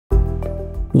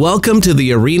Welcome to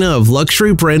the arena of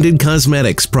luxury branded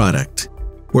cosmetics product,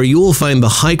 where you will find the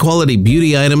high-quality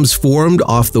beauty items formed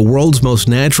off the world's most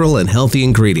natural and healthy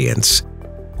ingredients.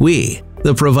 We,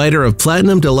 the provider of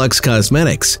Platinum Deluxe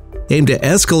cosmetics, aim to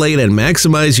escalate and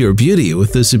maximize your beauty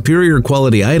with the superior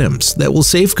quality items that will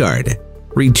safeguard,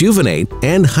 rejuvenate,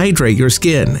 and hydrate your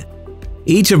skin.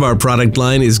 Each of our product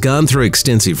line has gone through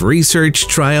extensive research,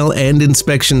 trial, and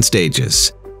inspection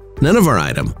stages. None of our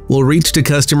item will reach to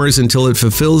customers until it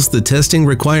fulfills the testing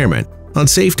requirement on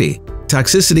safety,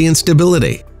 toxicity, and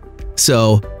stability.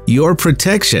 So, your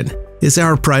protection is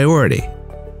our priority.